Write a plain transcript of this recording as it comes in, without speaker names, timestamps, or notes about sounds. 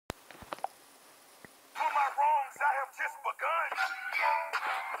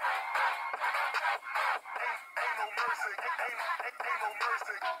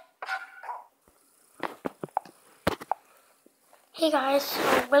Hey guys,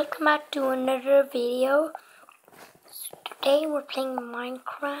 so welcome back to another video. So today we're playing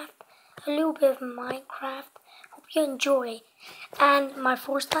Minecraft, a little bit of Minecraft. Hope you enjoy. And my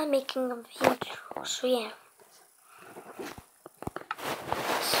first time making a video, so yeah.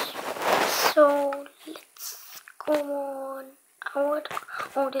 So let's go on.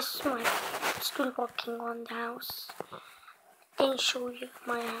 This is my still working on the house. Didn't show you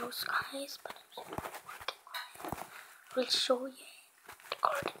my house, guys, but I'm still working on it. We'll show you the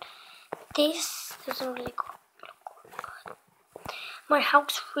garden. This doesn't really look good. My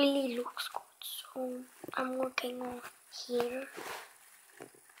house really looks good, so I'm working on here.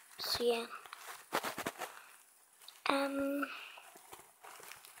 So yeah.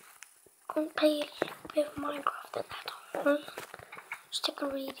 Gonna play a little bit of Minecraft at home. Just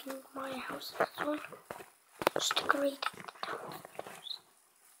decorating my house as well. Just decorating the downstairs.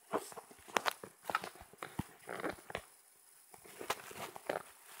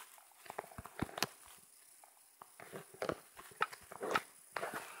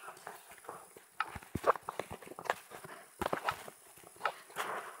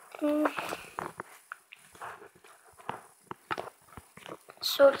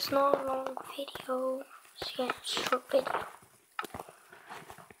 So it's not a long video, so yeah, short video.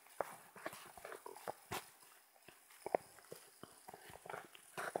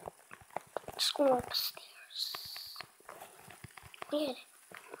 Just go upstairs. Weird.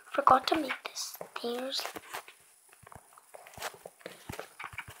 Forgot to make the stairs.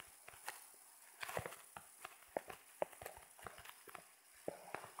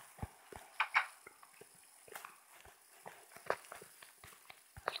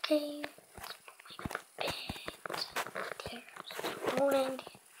 Okay, let's put my bed there. So we'll end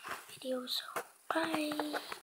the video, so bye.